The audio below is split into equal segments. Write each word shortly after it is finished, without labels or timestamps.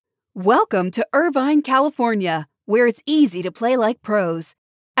Welcome to Irvine, California, where it's easy to play like pros.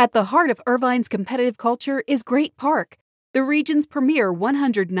 At the heart of Irvine's competitive culture is Great Park, the region's premier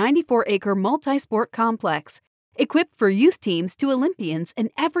 194-acre multi-sport complex, equipped for youth teams to Olympians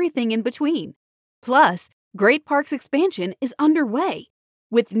and everything in between. Plus, Great Park's expansion is underway.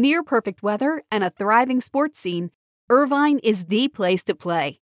 With near-perfect weather and a thriving sports scene, Irvine is the place to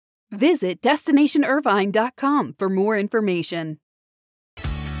play. Visit DestinationIrvine.com for more information.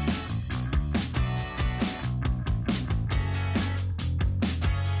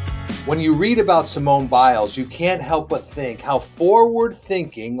 When you read about Simone Biles, you can't help but think how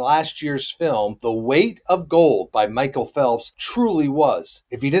forward-thinking last year's film, The Weight of Gold by Michael Phelps, truly was.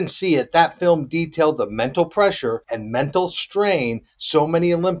 If you didn't see it, that film detailed the mental pressure and mental strain so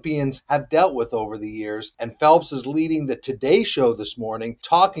many Olympians have dealt with over the years, and Phelps is leading the Today Show this morning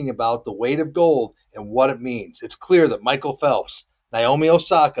talking about the weight of gold and what it means. It's clear that Michael Phelps, Naomi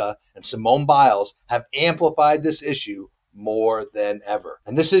Osaka, and Simone Biles have amplified this issue more than ever.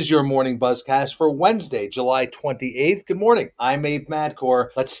 And this is your Morning Buzzcast for Wednesday, July 28th. Good morning. I'm Abe Madkour.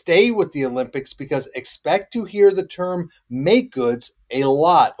 Let's stay with the Olympics because expect to hear the term make goods a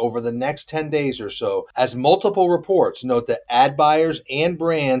lot over the next 10 days or so, as multiple reports note that ad buyers and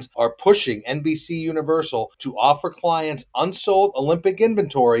brands are pushing NBC Universal to offer clients unsold Olympic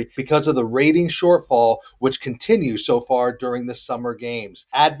inventory because of the rating shortfall, which continues so far during the Summer Games.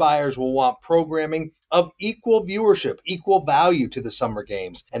 Ad buyers will want programming of equal viewership, equal value to the Summer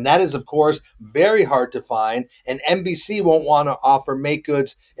Games. And that is, of course, very hard to find. And NBC won't want to offer make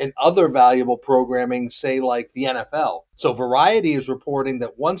goods in other valuable programming, say like the NFL. So Variety is reporting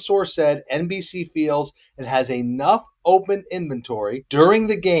that one source said NBC feels it has enough open inventory during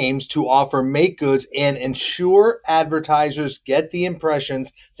the games to offer make goods and ensure advertisers get the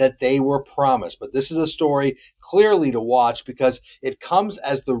impressions that they were promised. But this is a story clearly to watch because it comes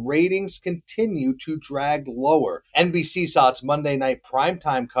as the ratings continue to drag lower. NBC saw its Monday night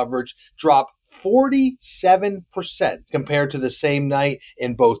primetime coverage drop 47% compared to the same night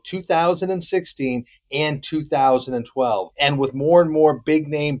in both 2016 and 2012. And with more and more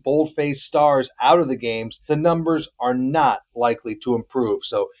big-name, bold-faced stars out of the games, the numbers are not likely to improve.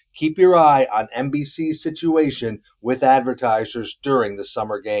 So keep your eye on NBC's situation with advertisers during the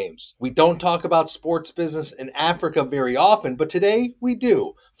Summer Games. We don't talk about sports business in Africa very often, but today we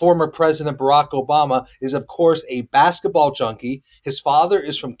do. Former President Barack Obama is, of course, a basketball junkie. His father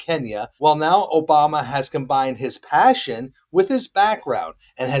is from Kenya. Well, now Obama has combined his passion with his background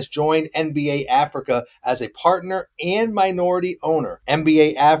and has joined NBA Africa as a partner and minority owner.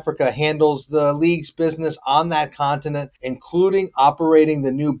 NBA Africa handles the league's business on that continent, including operating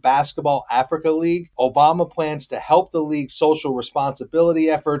the new Basketball Africa League. Obama plans to help the league's social responsibility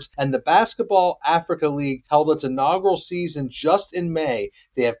efforts, and the Basketball Africa League held its inaugural season just in May.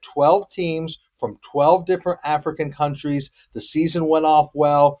 They have 12 teams from 12 different African countries. The season went off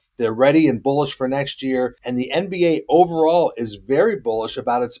well. They're ready and bullish for next year, and the NBA overall is very bullish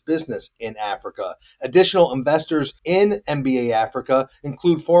about its business in Africa. Additional investors in NBA Africa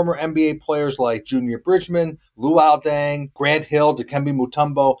include former NBA players like Junior Bridgman, Luol Deng, Grant Hill, Dikembe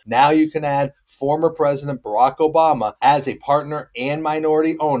Mutombo. Now you can add former President Barack Obama as a partner and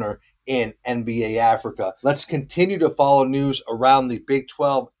minority owner in NBA Africa. Let's continue to follow news around the Big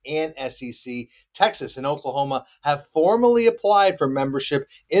 12 and SEC. Texas and Oklahoma have formally applied for membership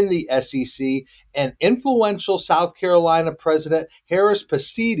in the SEC, and influential South Carolina President Harris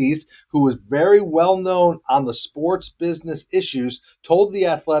Pacides, who is very well known on the sports business issues, told The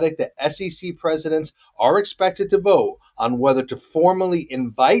Athletic that SEC presidents are expected to vote on whether to formally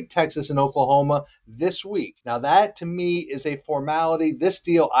invite Texas and Oklahoma this week. Now that to me is a formality. This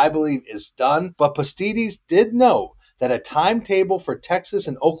deal, I believe, is done, but Pacides did note that a timetable for Texas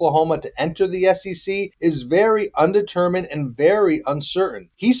and Oklahoma to enter the SEC is very undetermined and very uncertain.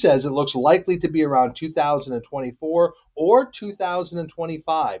 He says it looks likely to be around 2024 or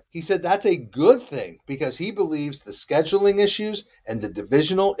 2025. He said that's a good thing because he believes the scheduling issues and the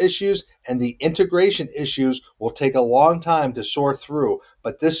divisional issues and the integration issues will take a long time to sort through.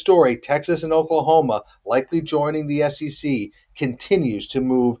 But this story, Texas and Oklahoma likely joining the SEC, continues to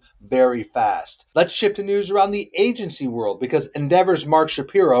move very fast. Let's shift to news around the agency world because Endeavor's Mark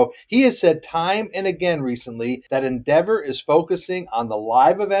Shapiro, he has said time and again recently that Endeavor is focusing on the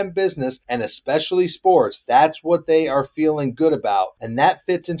live event business and especially sports. That's what they are feeling good about. And that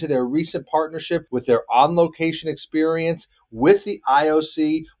fits into their recent partnership with their on-location experience with the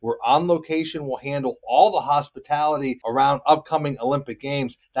IOC, where On Location will handle all the hospitality around upcoming Olympic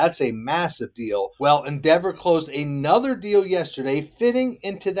Games. That's a massive deal. Well, Endeavor closed another deal yesterday fitting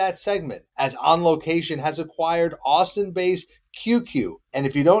into that segment, as On Location has acquired Austin-based QQ. And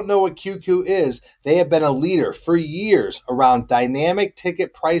if you don't know what QQ is, they have been a leader for years around dynamic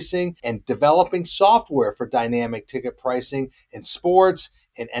ticket pricing and developing software for dynamic ticket pricing in sports,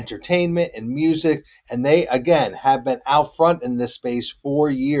 in entertainment, and music. And they, again, have been out front in this space for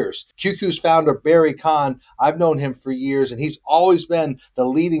years. QQ's founder, Barry Kahn, I've known him for years, and he's always been the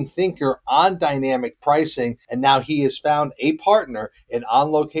leading thinker on dynamic pricing. And now he has found a partner in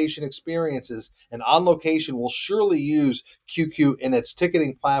On Location Experiences. And On Location will surely use QQ in its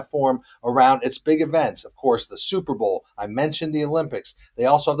ticketing platform around its big events. Of course, the Super Bowl. I mentioned the Olympics. They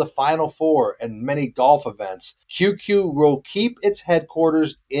also have the Final Four and many golf events. QQ will keep its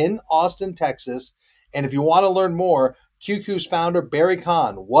headquarters in Austin, Texas. And if you want to learn more, QQ's founder, Barry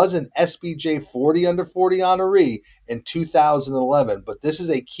Kahn, was an SBJ 40 under 40 honoree in 2011, but this is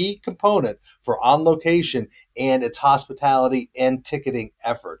a key component for On Location and its hospitality and ticketing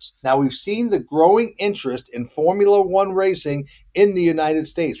efforts. Now, we've seen the growing interest in Formula One racing in the United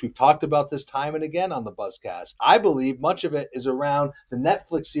States. We've talked about this time and again on the Buzzcast. I believe much of it is around the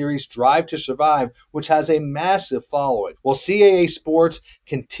Netflix series Drive to Survive, which has a massive following. Well, CAA Sports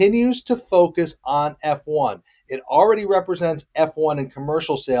continues to focus on F1. It already represents F1 in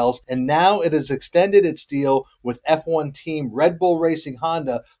commercial sales, and now it has extended its deal with F1 team Red Bull Racing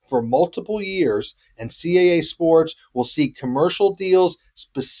Honda for multiple years, and CAA Sports will see commercial deals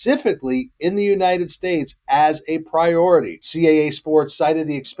specifically in the United States as a priority. CAA Sports cited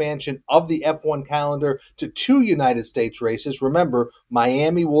the expansion of the F1 calendar to 2 United States races. Remember,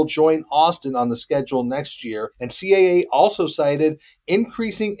 Miami will join Austin on the schedule next year, and CAA also cited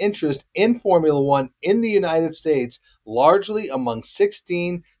increasing interest in Formula One in the United States, largely among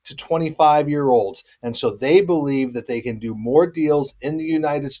 16 to 25-year-olds. And so they believe that they can do more deals in the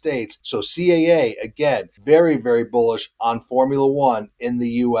United States. So CAA, again, very, very bullish on Formula One in the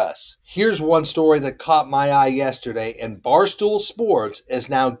U.S. Here's one story that caught my eye yesterday, and Barstool Sports is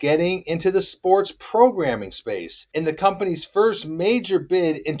now getting into the sports programming space. In the company's first major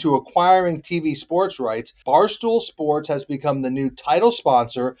bid into acquiring TV sports rights, Barstool Sports has become the new title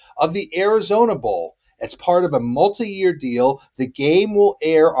sponsor of the Arizona Bowl. As part of a multi-year deal, the game will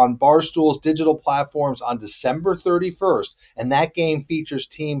air on Barstool's digital platforms on December 31st, and that game features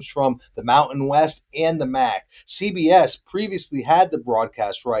teams from the Mountain West and the MAC. CBS previously had the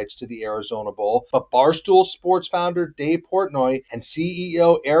broadcast rights to the Arizona Bowl, but Barstool Sports founder Dave Portnoy and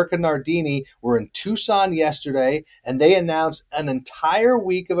CEO Erica Nardini were in Tucson yesterday, and they announced an entire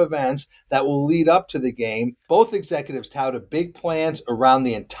week of events that will lead up to the game. Both executives touted big plans around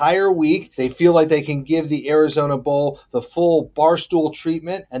the entire week. They feel like they can give the Arizona Bowl the full Barstool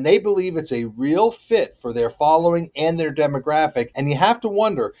treatment, and they believe it's a real fit for their following and their demographic. And you have to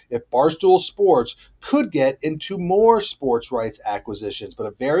wonder if Barstool Sports could get into more sports rights acquisitions. But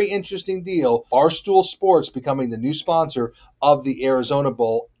a very interesting deal, Barstool Sports becoming the new sponsor of the Arizona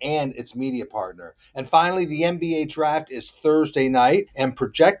Bowl and its media partner. And finally, the NBA draft is Thursday night, and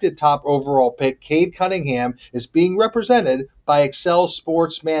projected top overall pick Cade Cunningham is being represented by Excel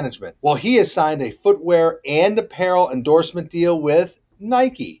Sports Management. Well, he has signed a footwear and apparel endorsement deal with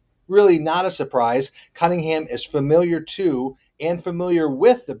Nike. Really not a surprise. Cunningham is familiar to and familiar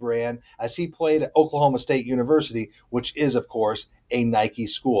with the brand as he played at Oklahoma State University, which is, of course, a Nike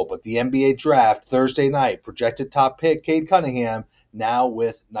school. But the NBA draft Thursday night, projected top pick Cade Cunningham, now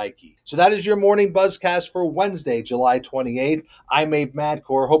with Nike. So that is your morning Buzzcast for Wednesday, July 28th. I'm Abe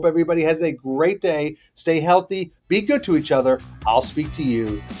Madcore. Hope everybody has a great day. Stay healthy. Be good to each other. I'll speak to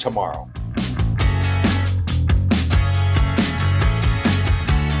you tomorrow.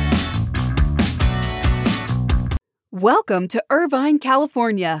 Welcome to Irvine,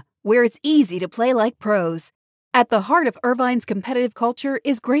 California, where it's easy to play like pros. At the heart of Irvine's competitive culture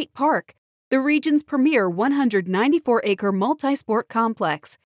is Great Park, the region's premier 194-acre multi-sport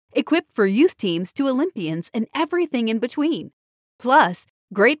complex, equipped for youth teams to Olympians and everything in between. Plus,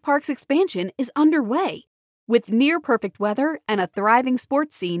 Great Park's expansion is underway. With near-perfect weather and a thriving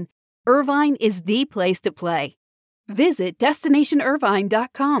sports scene, Irvine is the place to play. Visit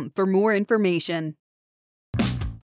DestinationIrvine.com for more information.